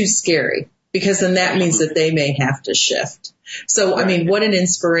is too scary because then that means that they may have to shift. So, I mean, what an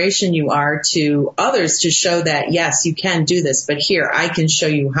inspiration you are to others to show that, yes, you can do this, but here, I can show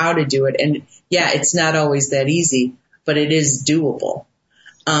you how to do it. And yeah, it's not always that easy, but it is doable.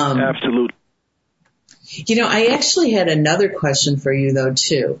 Absolutely. I actually had another question for you though,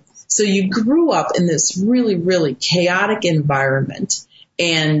 too. So you grew up in this really, really chaotic environment.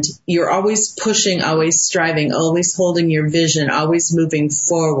 And you're always pushing, always striving, always holding your vision, always moving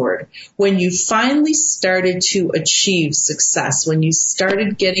forward. When you finally started to achieve success, when you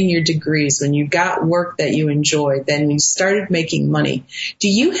started getting your degrees, when you got work that you enjoyed, then you started making money, do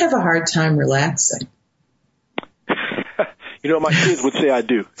you have a hard time relaxing? My kids would say I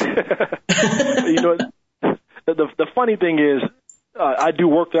do. The funny thing is I do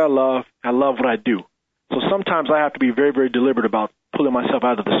work that I love. I love what I do. So sometimes I have to be very, very deliberate about pulling myself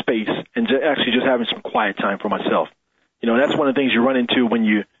out of the space and actually just having some quiet time for myself. That's one of the things you run into when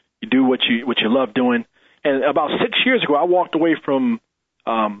you do what you love doing. And about 6 years ago, I walked away from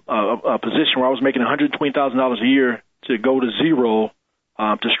a position where I was making $120,000 a year to go to zero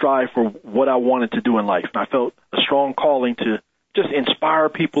to strive for what I wanted to do in life. And I felt a strong calling to just inspire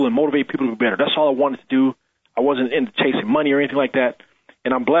people and motivate people to be better. That's all I wanted to do. I wasn't into chasing money or anything like that.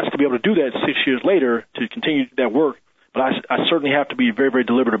 And I'm blessed to be able to do that 6 years later to continue that work. But I certainly have to be very, very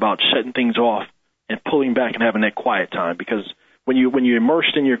deliberate about shutting things off and pulling back and having that quiet time. Because when you're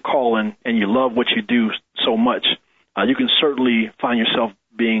immersed in your calling and you love what you do so much, you can certainly find yourself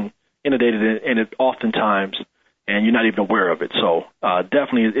being inundated in it oftentimes, and you're not even aware of it. So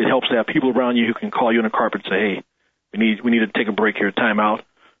definitely it helps to have people around you who can call you on the carpet and say, hey, we need to take a break here, time out.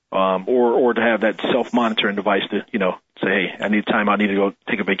 Or to have that self-monitoring device to, say, hey, I need time. I need to go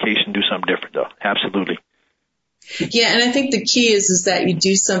take a vacation, do something different, though. Absolutely. Yeah, and I think the key is that you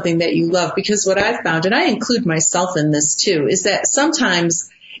do something that you love, because what I've found, and I include myself in this too, is that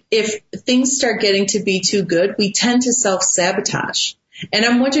sometimes if things start getting to be too good, we tend to self-sabotage. And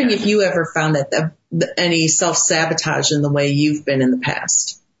I'm wondering if you ever found that any self-sabotage in the way you've been in the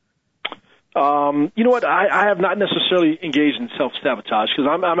past. You know what? I have not necessarily engaged in self-sabotage because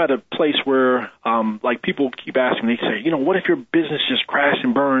I'm at a place where, people keep asking me, they say, what if your business just crashed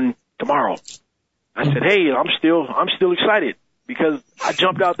and burned tomorrow? I said, hey, I'm still excited because I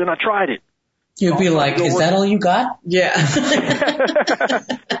jumped out there and I tried it. You'd be like, is that all you got? Yeah.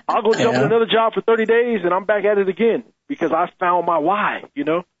 I'll go jump in another job for 30 days and I'm back at it again because I found my why,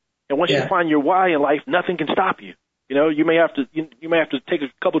 And once you find your why in life, nothing can stop you. You may have to take a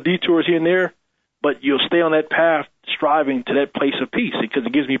couple of detours here and there, but you'll stay on that path striving to that place of peace because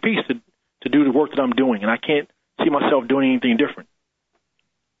it gives me peace to do the work that I'm doing. And I can't see myself doing anything different.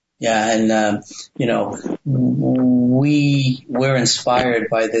 Yeah. And, we're inspired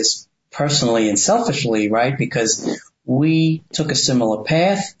by this personally and selfishly, right? Because we took a similar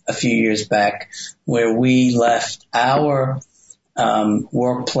path a few years back where we left our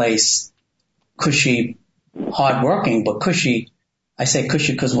workplace cushy, hardworking, but cushy. I say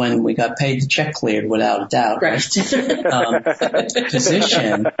cushy because when we got paid, the check cleared without a doubt. Right.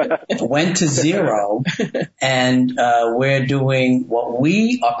 Position went to zero, and we're doing what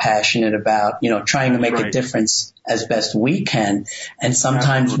we are passionate about, trying to make a difference as best we can. And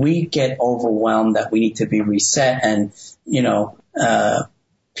sometimes we get overwhelmed that we need to be reset. And,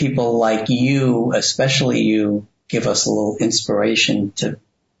 people like you, especially you, give us a little inspiration to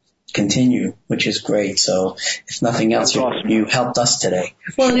continue, which is great. So if nothing else, you helped us today.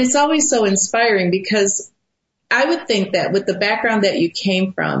 Well, and it's always so inspiring because I would think that with the background that you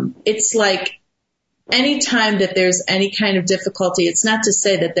came from, it's like anytime that there's any kind of difficulty, it's not to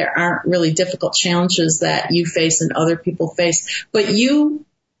say that there aren't really difficult challenges that you face and other people face, but you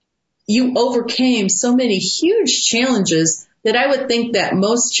overcame so many huge challenges that I would think that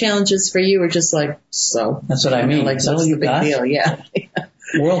most challenges for you are just like, so. That's what I mean. Like, so big deal. Yeah.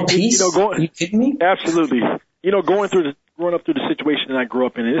 World peace? Are you kidding me? Absolutely. Growing up through the situation that I grew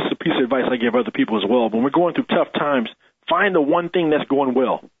up in, and this is a piece of advice I give other people as well. When we're going through tough times, find the one thing that's going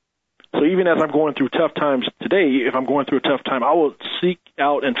well. So even as I'm going through tough times today, if I'm going through a tough time, I will seek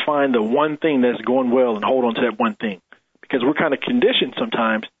out and find the one thing that's going well and hold on to that one thing. Because we're kind of conditioned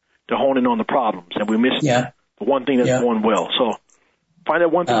sometimes to hone in on the problems, and we miss the one thing that's going well. So find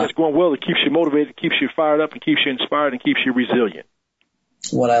that one thing that's going well that keeps you motivated, keeps you fired up, and keeps you inspired, and keeps you resilient.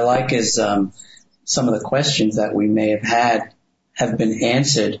 What I like is some of the questions that we may have had have been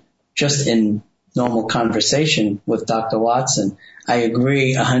answered just in normal conversation with Dr. Watson. I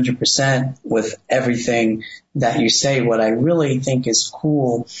agree 100% with everything that you say. What I really think is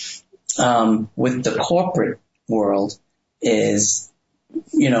cool with the corporate world is,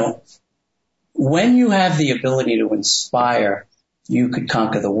 when you have the ability to inspire, you could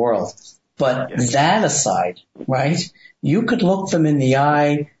conquer the world. But that aside, right, you could look them in the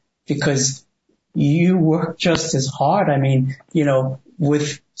eye because you work just as hard. I mean,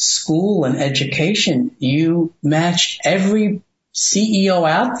 with school and education, you matched every CEO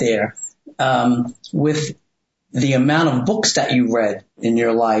out there with the amount of books that you read in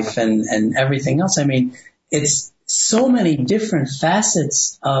your life and everything else. I mean, it's so many different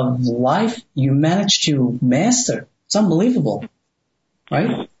facets of life you managed to master. It's unbelievable,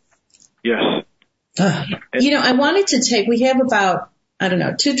 right? Yes. I wanted to we have about,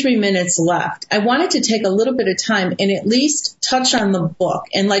 2-3 minutes left. I wanted to take a little bit of time and at least touch on the book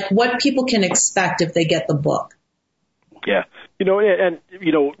and what people can expect if they get the book. Yeah. One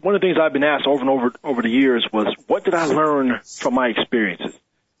of the things I've been asked over and over the years was, what did I learn from my experiences?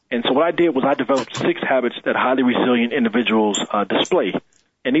 And so what I did was I developed 6 habits that highly resilient individuals display.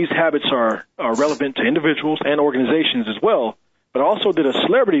 And these habits are relevant to individuals and organizations as well. But I also did a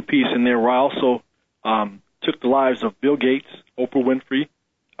celebrity piece in there where I also took the lives of Bill Gates, Oprah Winfrey,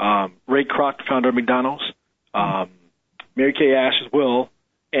 Ray Kroc, founder of McDonald's, Mary Kay Ash as well,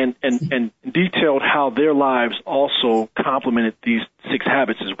 and detailed how their lives also complemented these 6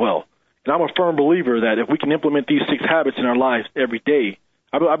 habits as well. And I'm a firm believer that if we can implement these 6 habits in our lives every day,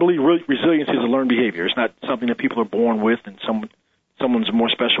 I believe resilience is a learned behavior. It's not something that people are born with and someone's more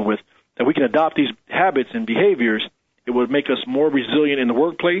special with. That we can adopt these habits and behaviors, it would make us more resilient in the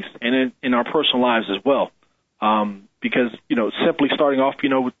workplace and in our personal lives as well. Because, simply starting off,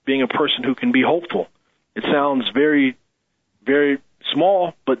 with being a person who can be hopeful. It sounds very, very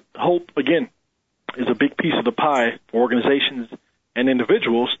small, but hope, again, is a big piece of the pie for organizations and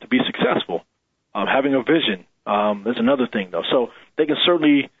individuals to be successful. Having a vision is another thing, though. So they can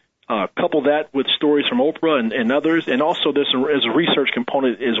certainly couple that with stories from Oprah and others. And also there's a research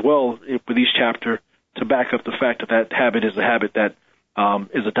component as well with each chapter to back up the fact that habit is a habit that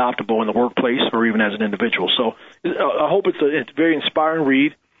is adoptable in the workplace or even as an individual. So I hope it's a very inspiring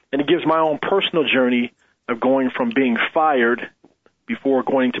read, and it gives my own personal journey of going from being fired before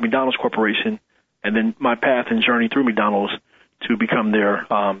going to McDonald's Corporation, and then my path and journey through McDonald's to become their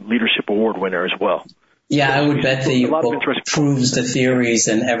leadership award winner as well. Yeah, I would bet the book proves the theories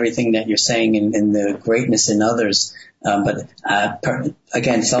and everything that you're saying and the greatness in others. But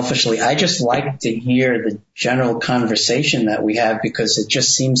again, selfishly, I just like to hear the general conversation that we have because it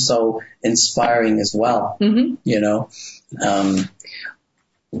just seems so inspiring as well. Mm-hmm.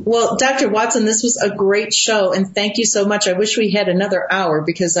 Well, Dr. Watson, this was a great show, and thank you so much. I wish we had another hour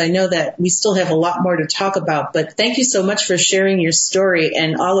because I know that we still have a lot more to talk about. But thank you so much for sharing your story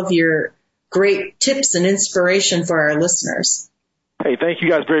and all of your great tips and inspiration for our listeners. Hey, thank you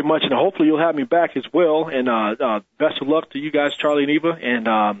guys very much, and hopefully you'll have me back as well. And best of luck to you guys, Charlie and Eva.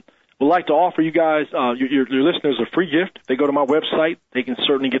 And we'd like to offer you guys, your listeners, a free gift. If they go to my website, they can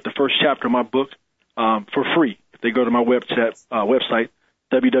certainly get the first chapter of my book for free. If they go to my website,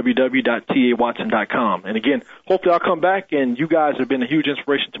 www.tawatson.com. And again, hopefully I'll come back, and you guys have been a huge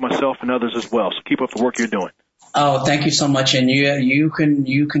inspiration to myself and others as well. So keep up the work you're doing. Oh, thank you so much. And you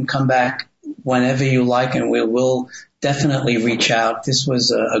can come back whenever you like, and we'll definitely reach out. This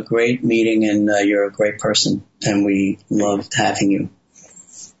was a great meeting, and you're a great person, and we loved having you.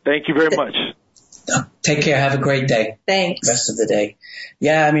 Thank you very much. Take care. Have a great day. Thanks. Rest of the day.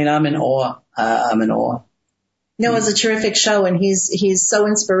 Yeah, I mean, I'm in awe. I'm in awe. No, it was a terrific show, and he's so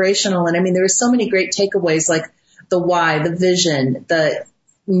inspirational. And I mean, there were so many great takeaways, like the why, the vision, the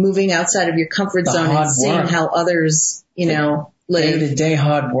moving outside of your comfort zone and seeing how others, live. Day-to-day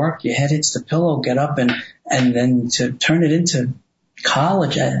hard work. Your head hits the pillow, get up, and then to turn it into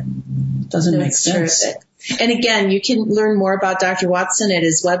college, doesn't make sense. Terrific. And again, you can learn more about Dr. Watson at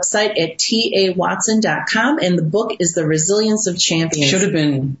his website at tawatson.com, and the book is The Resilience of Champions. Should have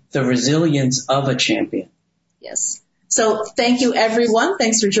been The Resilience of a Champion. Yes. So thank you, everyone.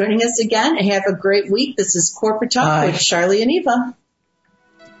 Thanks for joining us again, and have a great week. This is Corporate Talk with Charlie and Eva.